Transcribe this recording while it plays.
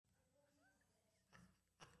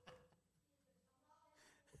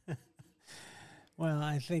Well,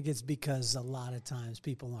 I think it's because a lot of times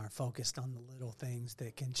people aren't focused on the little things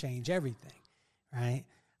that can change everything, right?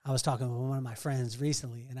 I was talking with one of my friends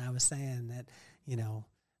recently, and I was saying that,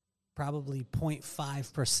 probably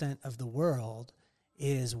 0.5% of the world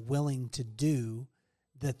is willing to do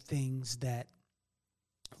the things that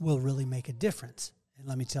will really make a difference. And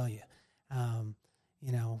let me tell you,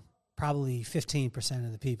 probably 15%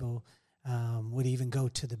 of the people would even go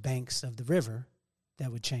to the banks of the river.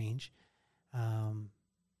 That would change.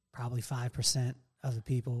 Probably 5% of the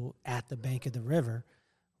people at the bank of the river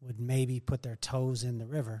would maybe put their toes in the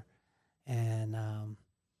river, and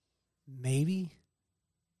maybe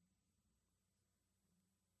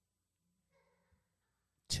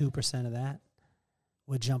 2% of that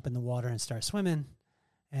would jump in the water and start swimming,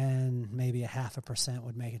 and maybe 0.5%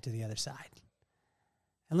 would make it to the other side.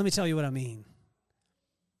 And let me tell you what I mean.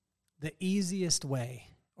 The easiest way,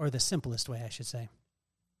 or the simplest way, I should say,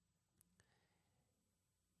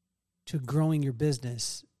 to growing your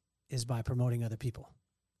business is by promoting other people.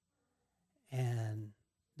 And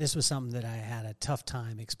this was something that I had a tough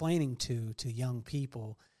time explaining to young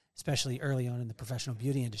people, especially early on in the professional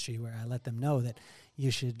beauty industry, where I let them know that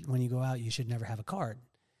when you go out, you should never have a card.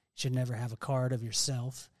 You should never have a card of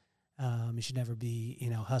yourself. You should never be,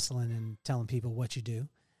 hustling and telling people what you do.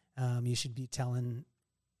 You should be telling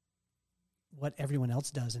what everyone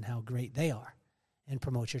else does and how great they are, and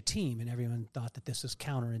promote your team. And everyone thought that this was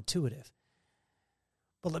counterintuitive.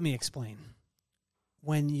 But let me explain.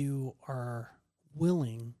 When you are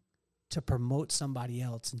willing to promote somebody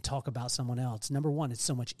else and talk about someone else, number one, it's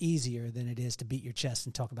so much easier than it is to beat your chest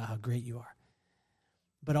and talk about how great you are.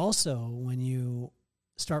 But also, when you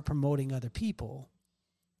start promoting other people,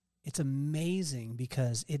 it's amazing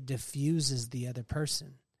because it diffuses the other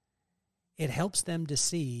person. It helps them to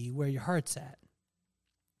see where your heart's at.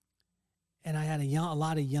 And I had a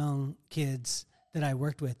lot of young kids that I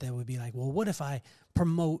worked with that would be like, well, what if I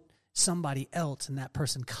promote somebody else and that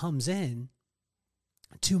person comes in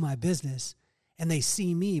to my business and they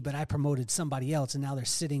see me, but I promoted somebody else, and now they're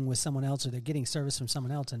sitting with someone else, or they're getting service from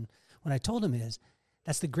someone else. And what I told them is,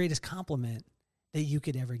 that's the greatest compliment that you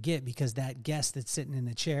could ever get, because that guest that's sitting in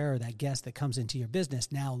the chair, or that guest that comes into your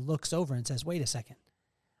business, now looks over and says, wait a second,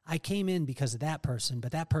 I came in because of that person,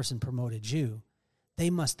 but that person promoted you. They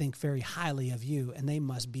must think very highly of you, and they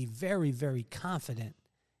must be very, very confident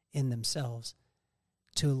in themselves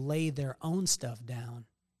to lay their own stuff down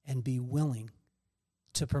and be willing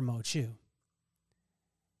to promote you.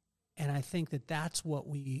 And I think that that's what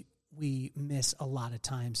we miss a lot of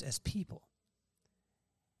times as people.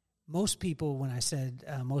 Most people, when I said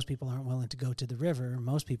most people aren't willing to go to the river,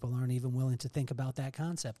 most people aren't even willing to think about that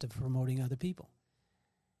concept of promoting other people.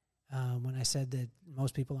 When I said that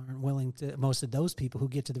most of those people who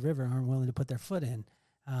get to the river aren't willing to put their foot in,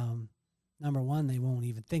 number one, they won't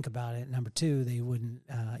even think about it. Number two, they wouldn't,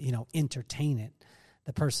 entertain it.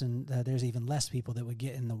 There's even less people that would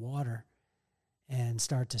get in the water and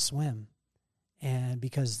start to swim. And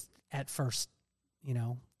because at first,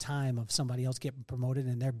 time of somebody else getting promoted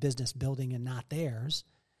and their business building and not theirs,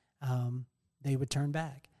 they would turn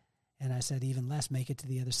back. And I said, even less make it to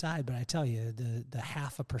the other side. But I tell you, the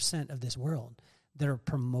 0.5% of this world that are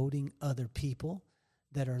promoting other people,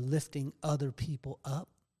 that are lifting other people up,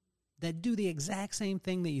 that do the exact same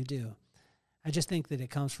thing that you do. I just think that it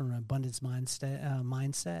comes from an abundance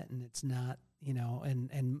mindset, and it's not,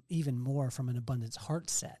 and even more from an abundance heart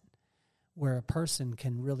set, where a person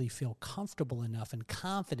can really feel comfortable enough and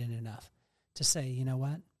confident enough to say, you know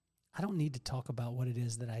what? I don't need to talk about what it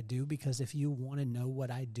is that I do, because if you want to know what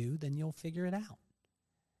I do, then you'll figure it out.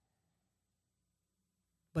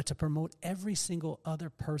 But to promote every single other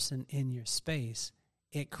person in your space,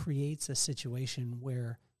 it creates a situation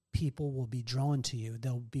where people will be drawn to you.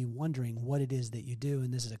 They'll be wondering what it is that you do,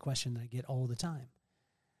 and this is a question that I get all the time.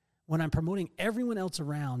 When I'm promoting everyone else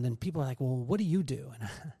around, then people are like, well, what do you do? And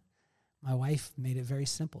my wife made it very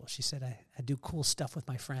simple. She said, I do cool stuff with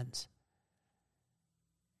my friends.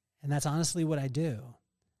 And that's honestly what I do.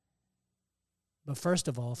 But first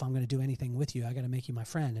of all, if I'm going to do anything with you, I got to make you my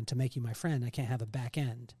friend. And to make you my friend, I can't have a back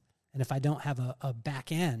end. And if I don't have a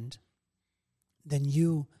back end, then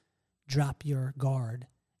you drop your guard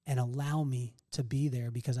and allow me to be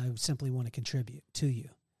there, because I simply want to contribute to you.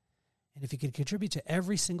 And if you can contribute to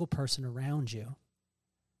every single person around you,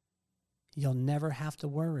 you'll never have to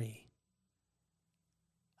worry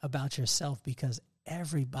about yourself, because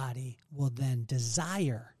everybody will then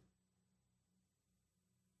desire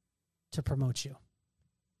to promote you.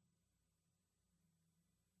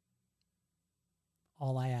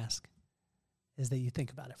 All I ask is that you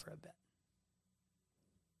think about it for a bit.